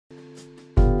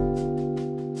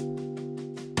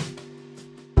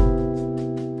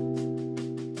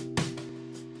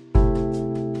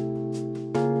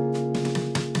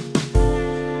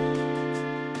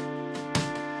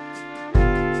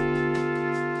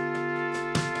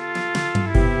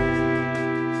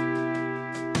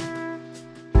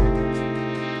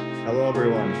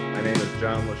everyone. My name is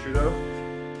John Loscuito,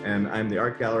 and I'm the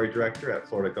Art Gallery Director at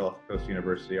Florida Gulf Coast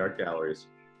University Art Galleries.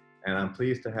 And I'm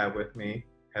pleased to have with me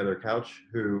Heather Couch,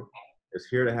 who is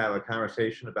here to have a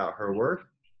conversation about her work,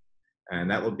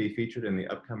 and that will be featured in the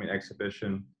upcoming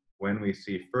exhibition When We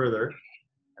See Further,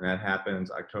 and that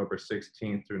happens October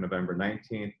 16th through November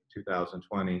 19th,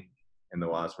 2020 in the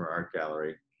Wasmer Art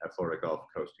Gallery at Florida Gulf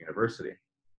Coast University.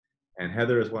 And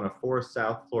Heather is one of 4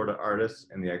 South Florida artists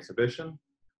in the exhibition,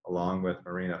 along with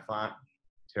Marina Font,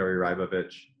 Terry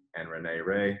Rybovich, and Renee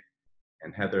Ray.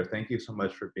 And Heather, thank you so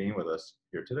much for being with us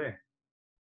here today.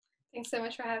 Thanks so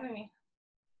much for having me.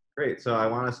 Great. So I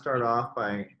want to start off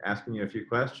by asking you a few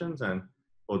questions, and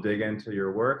we'll dig into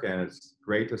your work. And it's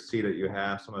great to see that you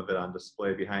have some of it on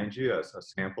display behind you as a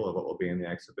sample of what will be in the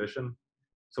exhibition.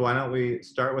 So why don't we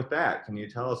start with that? Can you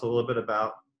tell us a little bit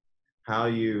about how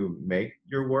you make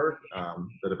your work,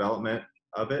 the development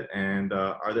of it, and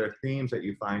are there themes that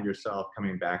you find yourself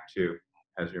coming back to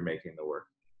as you're making the work?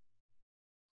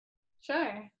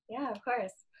 Sure. Yeah, of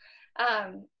course.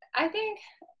 I think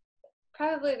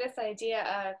probably this idea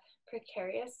of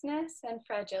precariousness and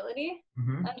fragility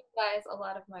underlies a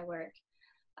lot of my work.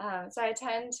 So I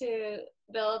tend to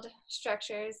build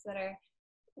structures that are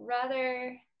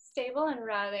rather stable and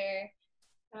rather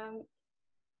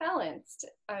balanced,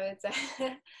 I would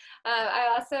say.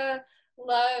 I also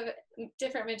love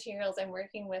different materials and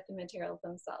working with the materials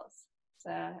themselves. So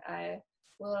I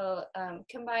will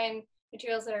combine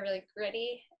materials that are really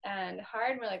gritty and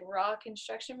hard, more like raw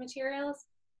construction materials.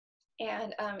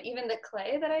 And even the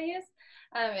clay that I use,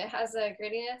 it has a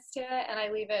grittiness to it, and I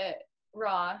leave it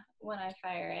raw when I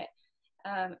fire it.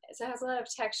 So it has a lot of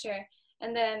texture.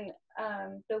 And then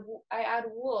I add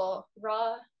wool,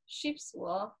 raw sheep's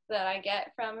wool that I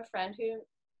get from a friend who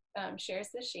shears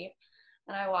the sheep,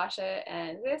 and I wash it,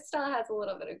 and this still has a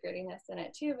little bit of grittiness in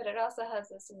it too, but it also has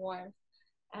this warmth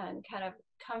and kind of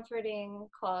comforting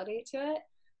quality to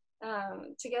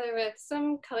it, together with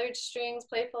some colored strings,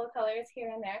 playful colors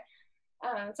here and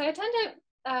there. So I tend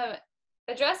to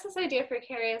address this idea of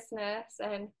precariousness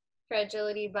and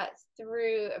fragility, but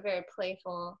through a very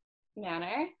playful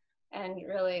manner, and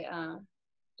really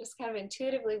just kind of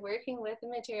intuitively working with the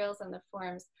materials and the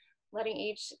forms, letting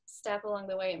each step along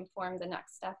the way inform the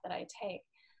next step that I take,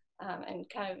 and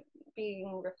kind of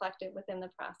being reflective within the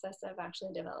process of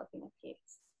actually developing a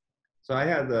piece. So I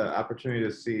had the opportunity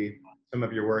to see some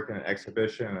of your work in an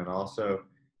exhibition and also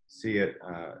see it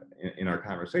in our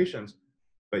conversations,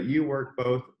 but you work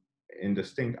both in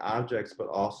distinct objects but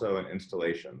also in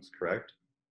installations, correct?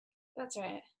 That's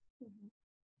right.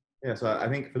 Yeah, so I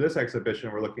think for this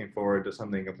exhibition, we're looking forward to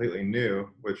something completely new,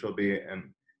 which will be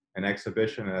an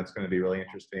exhibition, and that's going to be really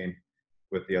interesting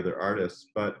with the other artists.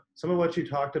 But some of what you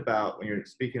talked about when you're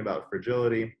speaking about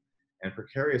fragility and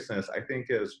precariousness, I think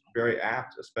is very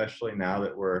apt, especially now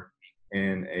that we're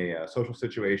in a social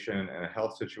situation and a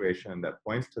health situation that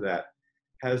points to that.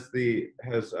 Has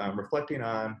reflecting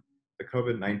on the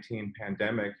COVID-19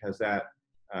 pandemic, has that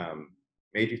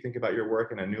made you think about your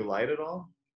work in a new light at all?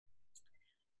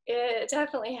 It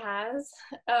definitely has.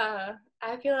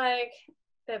 I feel like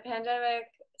the pandemic,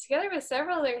 together with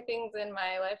several other things in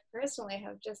my life personally,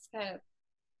 have just kind of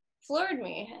floored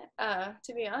me,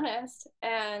 to be honest.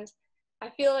 And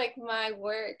I feel like my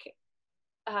work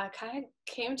kind of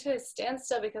came to a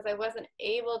standstill because I wasn't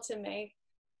able to make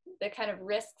the kind of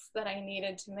risks that I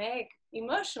needed to make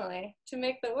emotionally to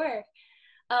make the work.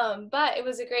 But it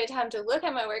was a great time to look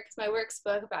at my work because my work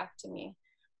spoke back to me.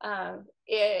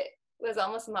 It was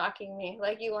almost mocking me,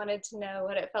 like you wanted to know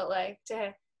what it felt like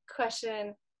to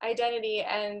question identity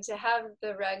and to have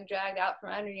the rug dragged out from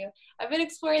under you. I've been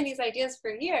exploring these ideas for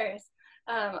years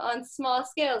on small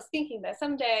scales, thinking that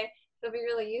someday they'll be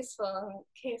really useful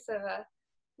in case of a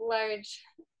large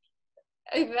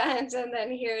event, and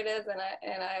then here it is,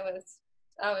 and I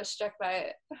was struck by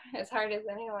it as hard as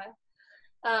anyone.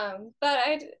 But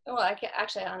I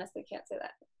honestly can't say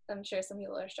that. I'm sure some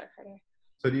people are struck harder.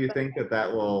 So do you think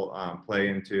that will play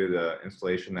into the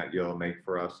installation that you'll make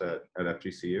for us at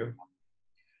FGCU?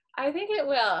 I think it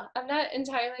will. I'm not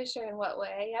entirely sure in what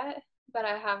way yet, but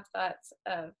I have thoughts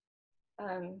of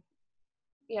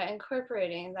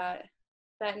incorporating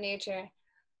that nature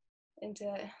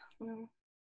into it.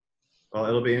 Well,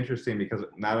 it'll be interesting because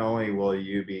not only will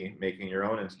you be making your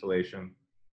own installation,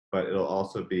 but it'll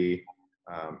also be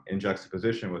in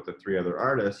juxtaposition with the 3 other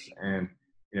artists. And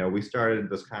we started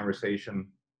this conversation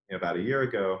about a year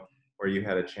ago where you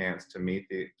had a chance to meet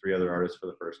the 3 other artists for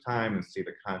the first time and see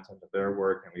the content of their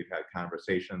work. And we've had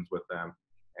conversations with them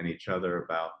and each other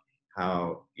about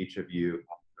how each of you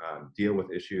deal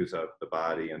with issues of the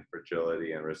body and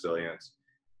fragility and resilience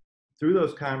through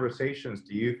those conversations,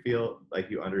 do you feel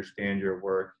like you understand your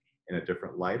work in a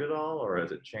different light at all, or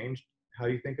has it changed how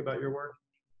you think about your work?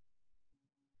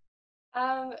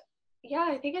 Um, yeah,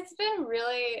 I think it's been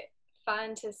really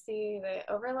fun to see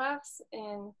the overlaps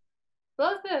in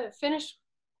both the finished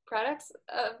products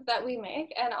that we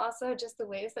make and also just the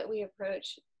ways that we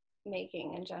approach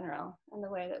making in general and the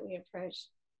way that we approach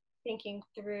thinking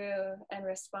through and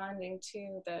responding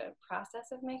to the process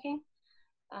of making.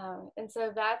 And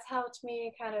so that's helped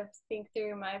me kind of think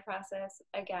through my process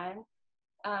again.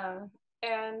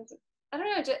 And I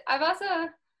don't know,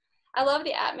 I love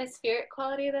the atmospheric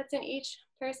quality that's in each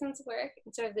person's work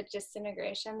and sort of the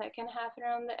disintegration that can happen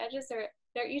around the edges.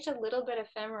 They're each a little bit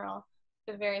ephemeral,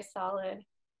 but very solid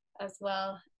as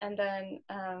well. And then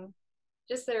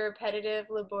just the repetitive,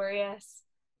 laborious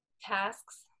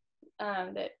tasks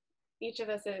that each of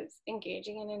us is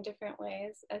engaging in different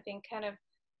ways, I think kind of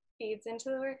feeds into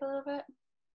the work a little bit.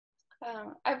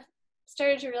 I've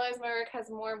started to realize my work has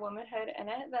more womanhood in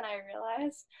it than I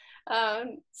realized,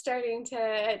 starting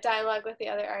to dialogue with the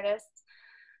other artists.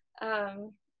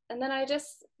 And then I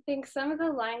just think some of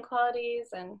the line qualities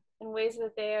and ways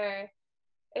that they are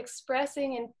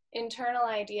expressing internal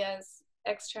ideas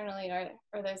externally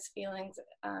or those feelings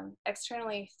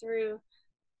externally through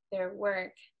their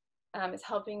work is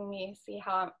helping me see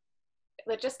how,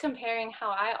 like just comparing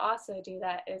how I also do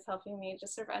that is helping me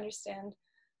just sort of understand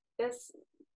this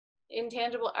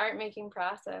intangible art making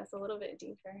process a little bit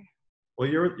deeper. Well,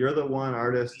 you're the one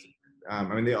artist. I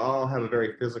mean, they all have a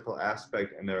very physical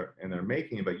aspect in their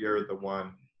making, but you're the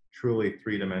one truly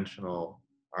three-dimensional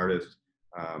artist.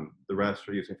 The rest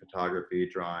are using photography,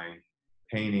 drawing,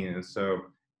 painting, and so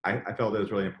I felt it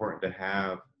was really important to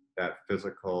have that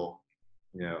physical,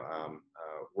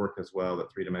 work as well, the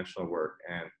three-dimensional work,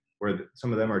 and where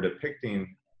some of them are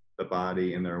depicting the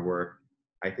body in their work.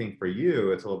 I think for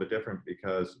you, it's a little bit different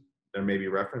because there may be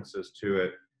references to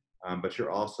it, but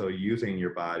you're also using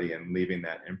your body and leaving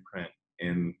that imprint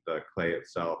in the clay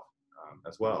itself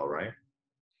as well, right?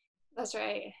 That's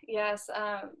right. Yes.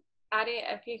 Addie,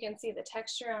 if you can see the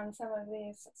texture on some of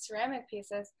these ceramic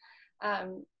pieces,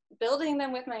 building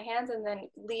them with my hands and then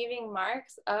leaving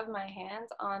marks of my hands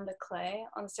on the clay,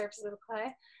 on the surface of the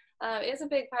clay, is a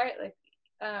big part. Like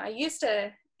I used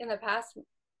to, in the past,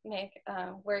 make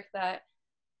work that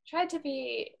tried to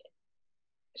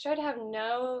have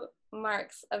no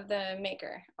marks of the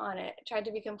maker on it, tried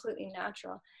to be completely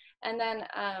natural. And then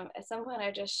at some point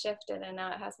I just shifted and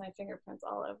now it has my fingerprints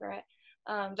all over it.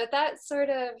 But that sort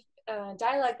of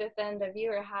dialogue that then the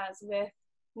viewer has with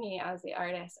me as the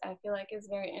artist, I feel like is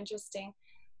very interesting.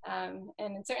 And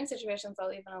in certain situations,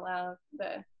 I'll even allow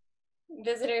the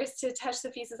visitors to touch the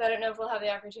pieces. I don't know if we'll have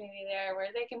the opportunity there where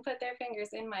they can put their fingers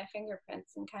in my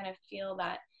fingerprints and kind of feel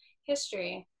that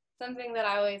history. Something that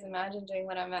I always imagine doing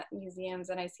when I'm at museums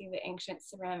and I see the ancient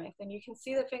ceramics, and you can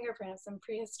see the fingerprint of some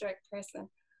prehistoric person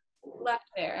left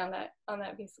there on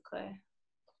that piece of clay.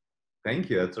 Thank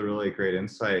you. That's a really great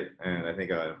insight, and I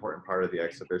think an important part of the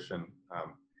exhibition.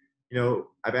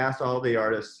 I've asked all the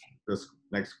artists this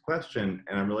next question,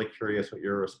 and I'm really curious what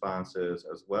your response is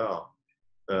as well.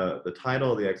 The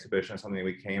title of the exhibition is something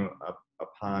we came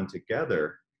upon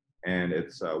together, and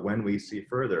it's When We See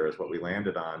Further is what we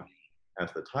landed on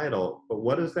as the title. But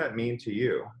what does that mean to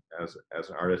you as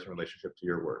an artist in relationship to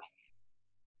your work?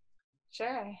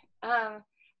 Sure.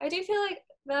 I do feel like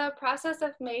the process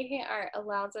of making art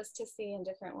allows us to see in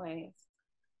different ways.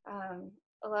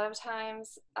 A lot of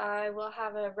times I will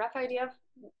have a rough idea of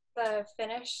the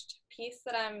finished piece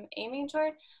that I'm aiming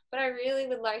toward, but I really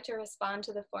would like to respond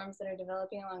to the forms that are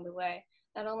developing along the way.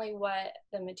 Not only what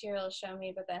the materials show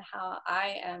me, but then how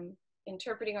I am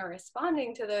interpreting or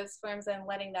responding to those forms and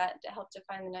letting that help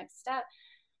define the next step.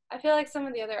 I feel like some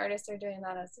of the other artists are doing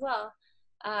that as well.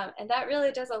 And that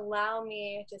really does allow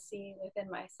me to see within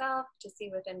myself, to see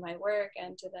within my work,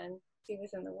 and to then see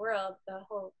within the world. The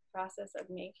whole process of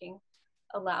making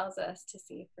allows us to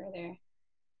see further.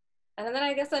 And then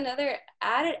I guess another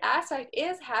added aspect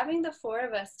is having the four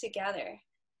of us together.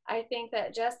 I think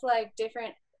that just like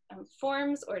different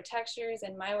forms or textures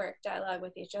in my work dialogue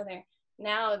with each other,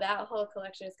 now that whole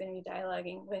collection is going to be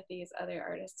dialoguing with these other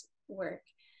artists' work.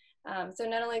 So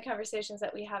not only conversations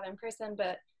that we have in person,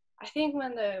 but I think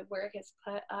when the work is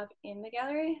put up in the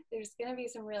gallery, there's going to be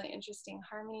some really interesting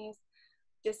harmonies,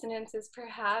 dissonances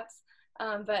perhaps,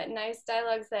 but nice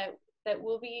dialogues that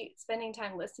we'll be spending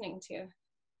time listening to.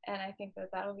 And I think that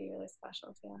that'll be really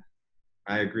special too.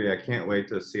 I agree. I can't wait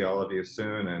to see all of you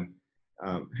soon. And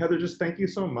Heather, just thank you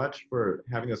so much for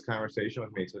having this conversation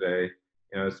with me today.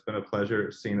 It's been a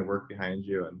pleasure seeing the work behind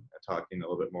you and talking a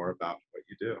little bit more about what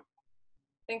you do.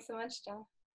 Thanks so much, John.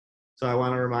 So I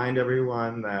want to remind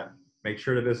everyone that make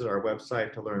sure to visit our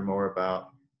website to learn more about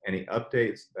any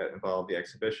updates that involve the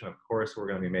exhibition. Of course, we're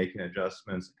going to be making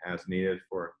adjustments as needed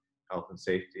for health and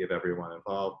safety of everyone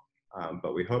involved.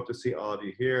 But we hope to see all of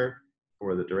you here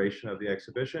for the duration of the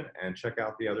exhibition, and check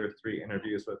out the other 3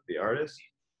 interviews with the artists.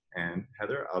 And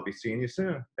Heather, I'll be seeing you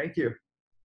soon. Thank you.